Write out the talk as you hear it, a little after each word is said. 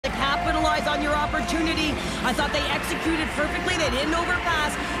opportunity. I thought they executed perfectly. They didn't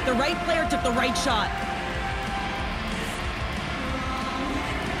overpass. The right player took the right shot.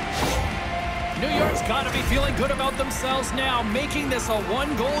 New York's got to be feeling good about themselves now, making this a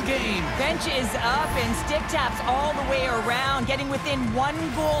one-goal game. Bench is up and stick taps all the way around, getting within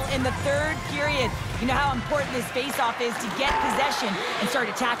 1 goal in the third period. You know how important this face-off is to get possession and start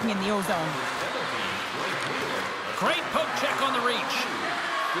attacking in the O-zone. Great poke check on the reach.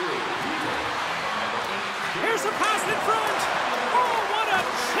 Here's a pass in front. Oh, what a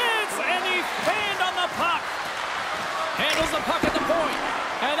chance! And he fanned on the puck. Handles the puck at the point.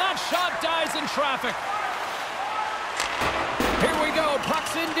 And that shot dies in traffic. Here we go.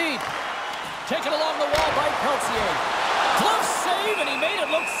 Puck's in deep. Taken along the wall by Peltier. Glove save, and he made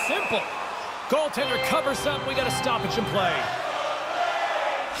it look simple. Goaltender covers up. We got a stoppage in play.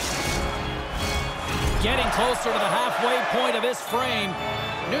 Getting closer to the halfway point of this frame.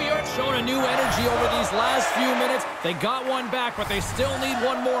 New York's shown a new energy over these last few minutes. They got one back, but they still need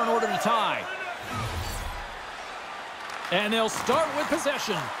one more in order to tie. And they'll start with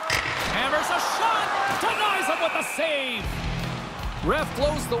possession. Hammers a shot. Denies him with a save. Ref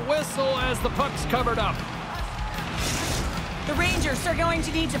blows the whistle as the puck's covered up. The Rangers are going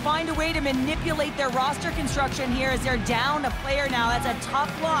to need to find a way to manipulate their roster construction here as they're down a player now. That's a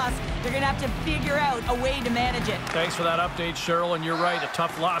tough loss. They're going to have to figure out a way to manage it. Thanks for that update, Cheryl, and you're right, a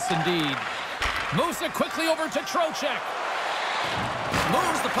tough loss indeed. Moves it quickly over to Trocheck.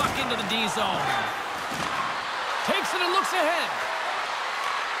 Moves the puck into the D zone. Takes it and looks ahead.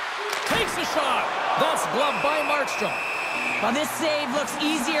 Takes a shot. That's gloved by Markstrom. Well, this save looks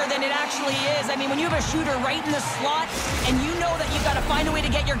easier than it actually is. I mean, when you have a shooter right in the slot and you know that you've got to find a way to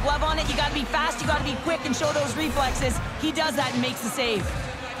get your glove on it, you got to be fast, you got to be quick and show those reflexes. He does that and makes the save.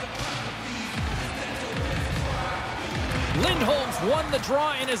 Lindholm's won the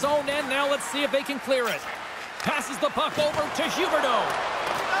draw in his own end. Now let's see if they can clear it. Passes the puck over to Huberdeau.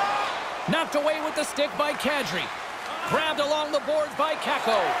 Knocked away with the stick by Kadri. Grabbed along the boards by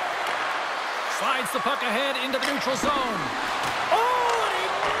Kakko. Slides the puck ahead into the neutral zone. Oh, and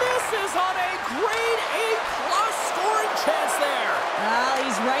he misses on a grade A-plus scoring chance there. Well,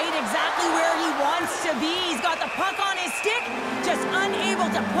 he's right exactly where he wants to be. He's got the puck on his stick, just unable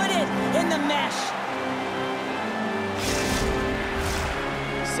to put it in the mesh.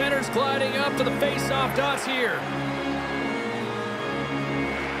 Center's gliding up to the face-off dots here.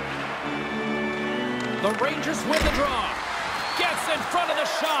 The Rangers win the draw. Gets in front of the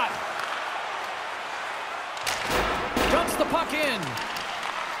shot. Dumps the puck in.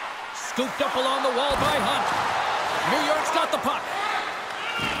 Scooped up along the wall by Hunt. New York's got the puck.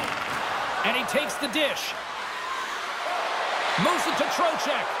 And he takes the dish. Moves it to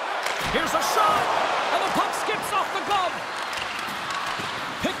Trocheck. Here's a shot. And the puck skips off the glove.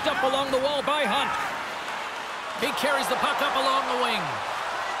 Picked up along the wall by Hunt. He carries the puck up along the wing.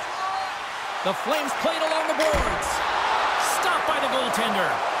 The Flames played along the boards. Stopped by the goaltender.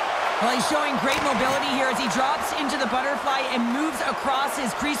 Well, he's showing great mobility here as he drops into the butterfly and moves across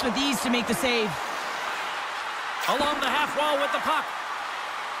his crease with ease to make the save. Along the half wall with the puck.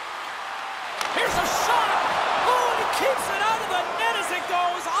 Here's a shot. Oh, and he keeps it out of the net as it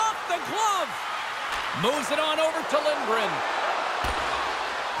goes off the glove. Moves it on over to Lindgren.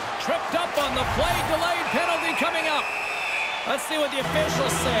 Tripped up on the play. Delayed penalty coming up. Let's see what the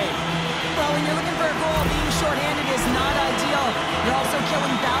officials say. Well, when you're looking for a goal, being shorthanded is not ideal. You're also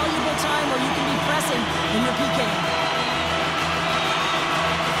killing valuable time where you can be pressing when you're PKing.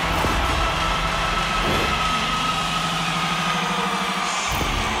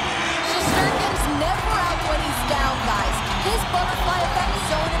 Shesterkin's never out when he's down, guys. His butterfly effect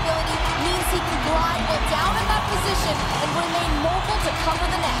zone ability means he can glide while down in that position and remain mobile to cover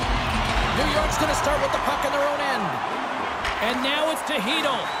the net. New York's going to start with the puck in their own end. And now it's to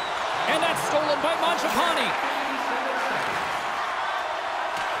Hedl. And that's stolen by Mangiapane.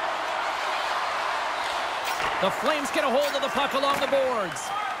 The Flames get a hold of the puck along the boards.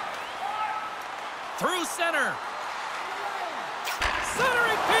 Through center.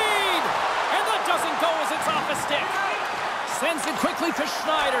 Centering feed! And that doesn't go as it's off a stick. Sends it quickly to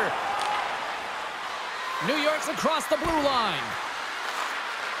Schneider. New York's across the blue line.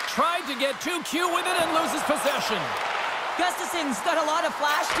 Tried to get too cute with it and loses possession. Gustafsson's got a lot of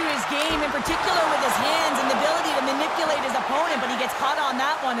flash to his game, in particular with his hands and the ability to manipulate his opponent, but he gets caught on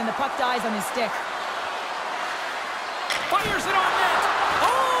that one and the puck dies on his stick. Fires it on net.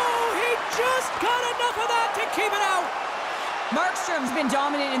 Oh, he just got enough of that to keep it out. Markstrom's been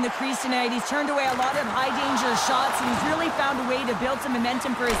dominant in the crease tonight. He's turned away a lot of high-danger shots, and he's really found a way to build some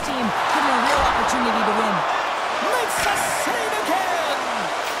momentum for his team, giving a real opportunity to win. Makes a save again.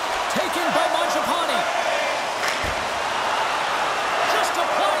 Taken by Mangiapane.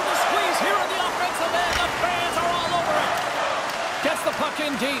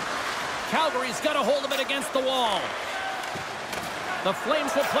 deep. Calgary's got a hold of it against the wall. The Flames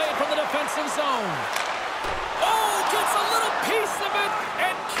will play it from the defensive zone. Oh, gets a little piece of it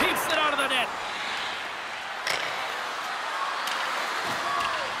and keeps it out of the net.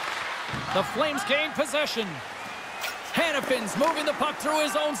 The Flames gain possession. Hannafin's moving the puck through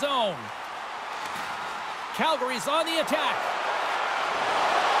his own zone. Calgary's on the attack.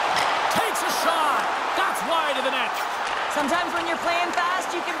 Takes a shot. That's wide of the net. Sometimes when you're playing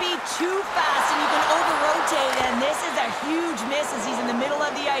fast, you can be too fast and you can over-rotate, and this is a huge miss as he's in the middle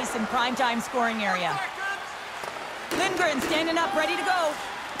of the ice in primetime scoring area. Lindgren standing up, ready to go.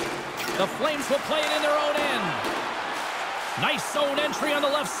 The Flames will play it in their own end. Nice zone entry on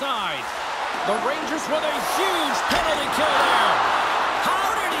the left side. The Rangers with a huge penalty kill there.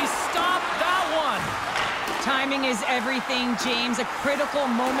 How did he stop that one? Timing is everything, James. A critical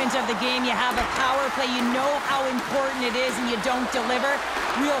moment of the game. You have a power play. You know how important it is, and you don't deliver.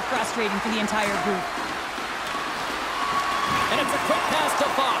 Real frustrating for the entire group. And it's a quick pass to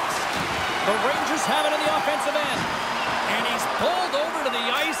Fox. The Rangers have it in the offensive end. And he's pulled over to the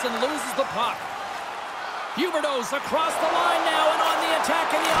ice and loses the puck. Huberdeau's across the line now and on the attack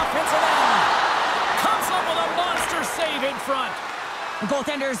in the offensive end. Comes up with a monster save in front. The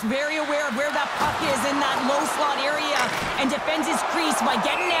goaltender's very aware of where that puck is in that low slot area and defends his crease by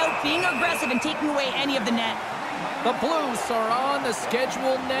getting out, being aggressive, and taking away any of the net. The Blues are on the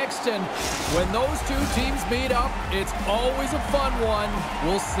schedule next, and when those two teams meet up, it's always a fun one.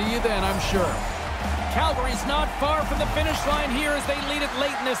 We'll see you then, I'm sure. Calgary's not far from the finish line here as they lead it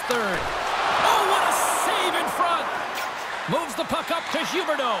late in this third. Oh, what a save in front! Moves the puck up to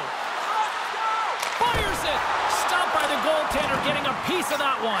Huberdeau. Fires it! Stopped by the goaltender, getting a piece of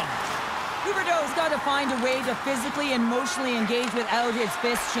that one. Huberdeau's got to find a way to physically and emotionally engage without his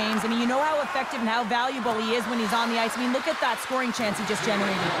fists, James. I mean, you know how effective and how valuable he is when he's on the ice. I mean, look at that scoring chance he just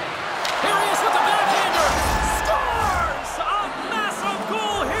generated. Here he is with the backhander. Scores! A massive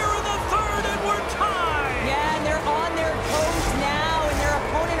goal here in the third, and we're tied. Yeah, and they're on their toes now, and their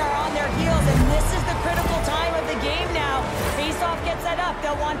opponent are on their heels, and this is the critical time of the game now. Face-off gets set up.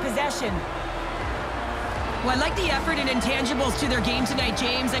 They'll want possession. Well, I like the effort and intangibles to their game tonight,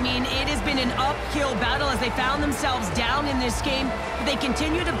 James. I mean, it has been an uphill battle as they found themselves down in this game. But they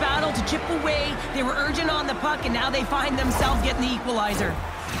continue to battle to chip away. They were urgent on the puck, and now they find themselves getting the equalizer.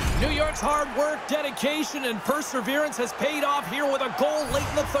 New York's hard work, dedication, and perseverance has paid off here with a goal late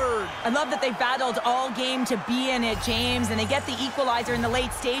in the third. I love that they battled all game to be in it, James, and they get the equalizer in the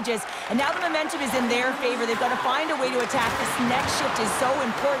late stages. And now the momentum is in their favor. They've got to find a way to attack. This next shift is so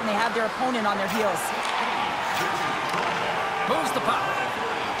important. They have their opponent on their heels. Moves the puck.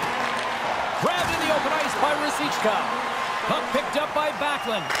 Grabbed in the open ice by Ruzicka. Puck picked up by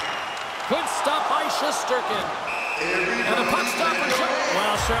Backlund. Good stop by Shesterkin. And the puck stopper shot.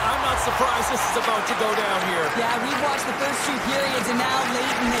 Well, sure, I'm not surprised this is about to go down here. Yeah, we've watched the first two periods, and now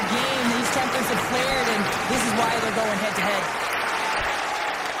late in the game, these tempers have flared, and this is why they're going head-to-head.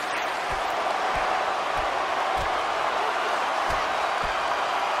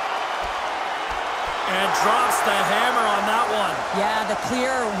 And drops the hammer on that one. Yeah, the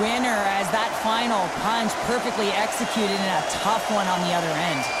clear winner as that final punch perfectly executed and a tough one on the other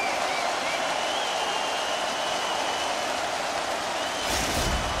end.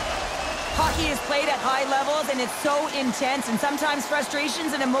 Hockey is played at high levels, and it's so intense, and sometimes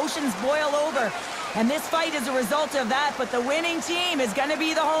frustrations and emotions boil over. And this fight is a result of that, but the winning team is going to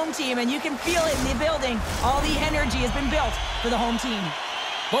be the home team, and you can feel it in the building. All the energy has been built for the home team.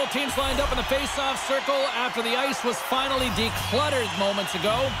 Both teams lined up in the face-off circle after the ice was finally decluttered moments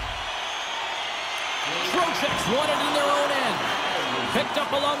ago. Trocheck's won it in their own end. Picked up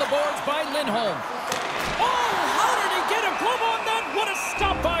along the boards by Lindholm. Oh, how did he get a glove on that? What a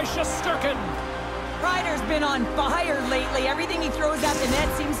stop by Shesterkin. Ryder's been on fire lately. Everything he throws at the net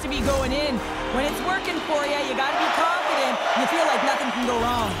seems to be going in. When it's working for you, you got to be confident. You feel like nothing can go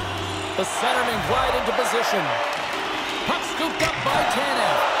wrong. The centerman glide into position. Puck scooped up by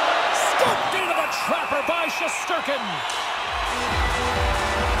Tanev. Scooped into the trapper by Shesterkin.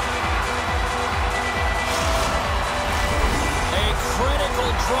 A critical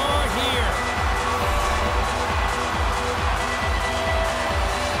draw here.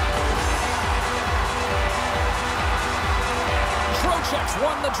 Trocheck's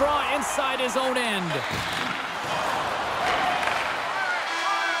won the draw inside his own end.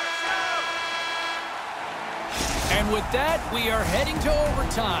 And with that, we are heading to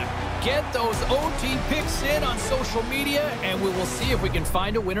overtime. Get those OT picks in on social media, and we will see if we can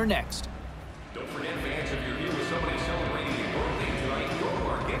find a winner next. Don't forget, fans, if you're here with somebody celebrating a birthday tonight, go to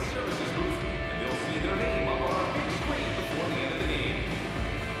our guest services booth, and they'll see their name up on our big screen before the end of the game.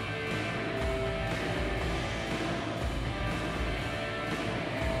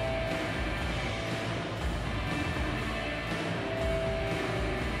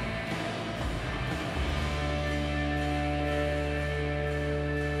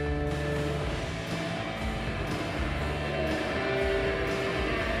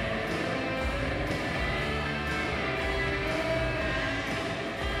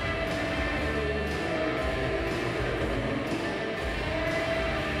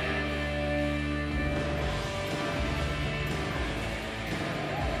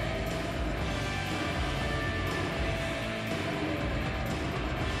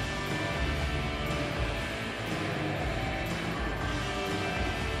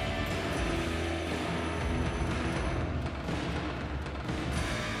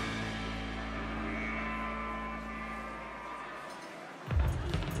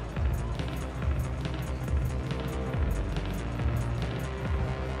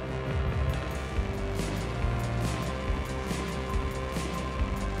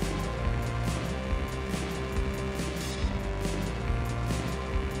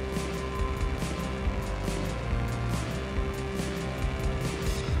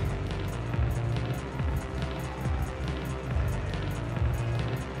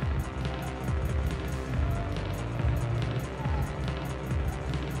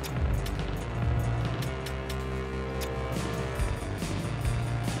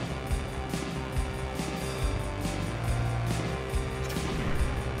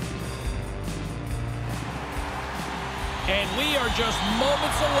 And we are just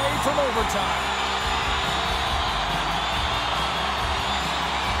moments away from overtime.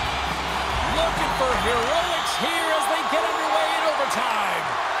 Looking for heroics here as they get underway in overtime.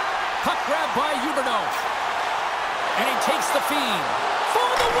 Puck grab by Huberdeau. And he takes the feed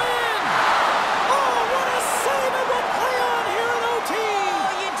for the win! Oh, what a save and what play on here in OT!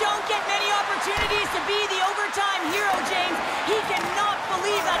 Oh, you don't get many opportunities to be the overtime hero, James. He cannot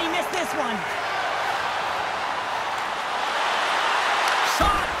believe that he missed this one.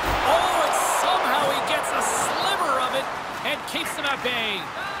 Shot! Oh, and somehow he gets a sliver of it and keeps them at bay.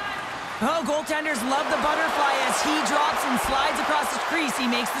 Oh, goaltenders love the butterfly as he drops and slides across the crease. He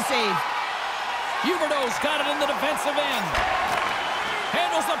makes the save. Huberdeau's got it in the defensive end.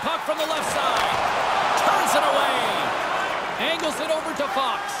 Handles the puck from the left side. Turns it away. Angles it over to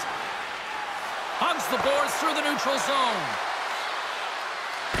Fox. Hugs the boards through the neutral zone.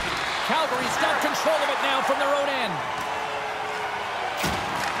 Calgary's got control of it now from their own end.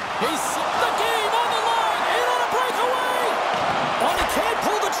 He's the game on the line. In on a breakaway. Oh, he can't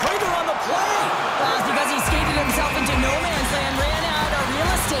pull the trigger on the play. Well, it's because he skated himself into no man's land, ran out of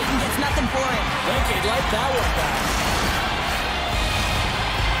real estate, and gets nothing for it. I think he'd like that one back.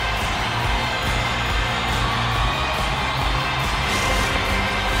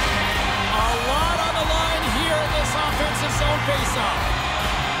 A lot on the line here in this offensive zone faceoff.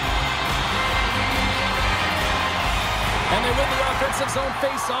 And they win the offensive zone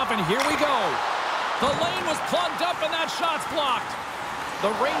faceoff, and here we go. The lane was plugged up, and that shot's blocked.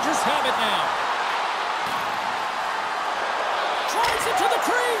 The Rangers have it now. Drives it to the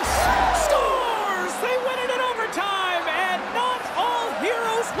crease. Scores! They win it in overtime, and not all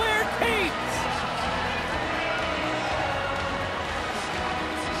heroes wear capes.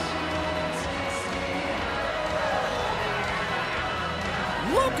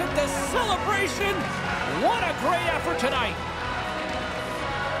 Look at the celebration. What a great effort tonight.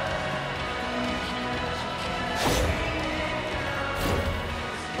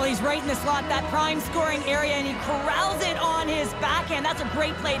 Well, he's right in the slot, that prime scoring area, and he corrals it on his backhand. That's a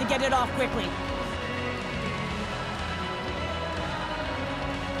great play to get it off quickly.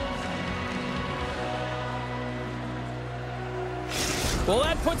 Well,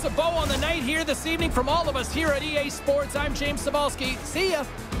 that puts a bow on the night here this evening from all of us here at EA Sports. I'm James Cybulski. See ya.